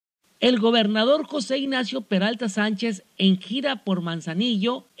El gobernador José Ignacio Peralta Sánchez, en gira por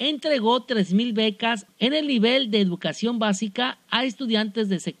Manzanillo, entregó 3,000 becas en el nivel de educación básica a estudiantes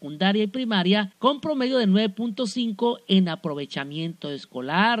de secundaria y primaria con promedio de 9.5 en aprovechamiento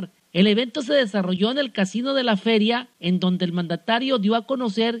escolar. El evento se desarrolló en el Casino de la Feria, en donde el mandatario dio a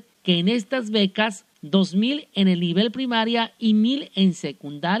conocer que en estas becas, 2,000 en el nivel primaria y 1,000 en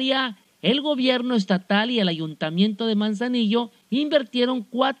secundaria. El gobierno estatal y el ayuntamiento de Manzanillo invirtieron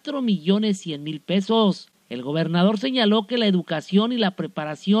 4,100,000 pesos. El gobernador señaló que la educación y la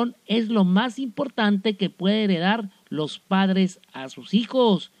preparación es lo más importante que puede heredar los padres a sus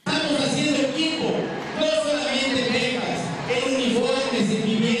hijos. Estamos haciendo equipo, no solamente becas, en uniformes, en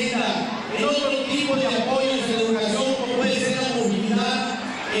vivienda, en otro tipo de apoyos en la educación, como puede ser la movilidad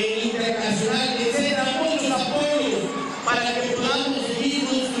internacional, etcétera, muchos apoyos para que podamos seguir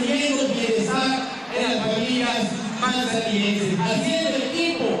construyendo bienestar en las familias manzanillenses. Haciendo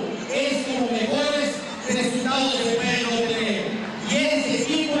equipo es como mejores resultados se pueden obtener. Y ese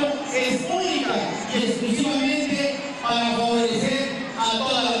equipo es única y exclusivamente para favorecer a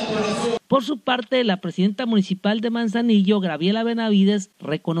toda la población. Por su parte, la presidenta municipal de Manzanillo, Graviela Benavides,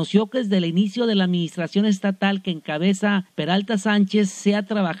 reconoció que desde el inicio de la administración estatal que encabeza Peralta Sánchez se ha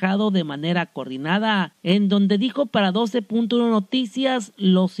trabajado de manera coordinada, en donde dijo para 12.1 Noticias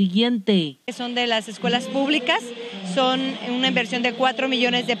lo siguiente. Son de las escuelas públicas, son una inversión de 4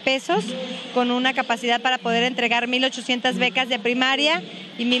 millones de pesos con una capacidad para poder entregar 1,800 becas de primaria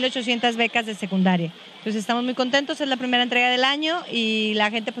y 1,800 becas de secundaria. Entonces estamos muy contentos, es la primera entrega del año y la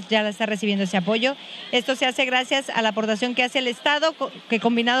gente pues ya está recibiendo ese apoyo. Esto se hace gracias a la aportación que hace el Estado, que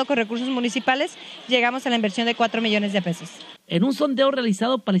combinado con recursos municipales llegamos a la inversión de 4 millones de pesos. En un sondeo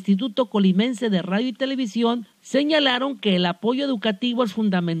realizado para el Instituto Colimense de Radio y Televisión, señalaron que el apoyo educativo es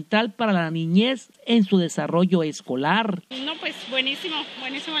fundamental para la niñez en su desarrollo escolar. No, pues buenísimo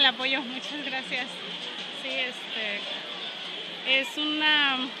el apoyo, muchas gracias. Sí, es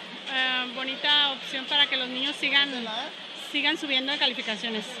una bonita opción para que los niños sigan subiendo de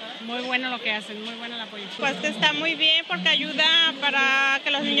calificaciones. Muy bueno lo que hacen, muy bueno el apoyo. Pues está muy bien porque ayuda para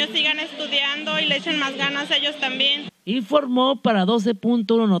que los niños sigan estudiando y le echen más ganas a ellos también. Informó para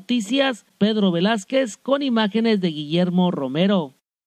 12.1 Noticias Pedro Velázquez con imágenes de Guillermo Romero.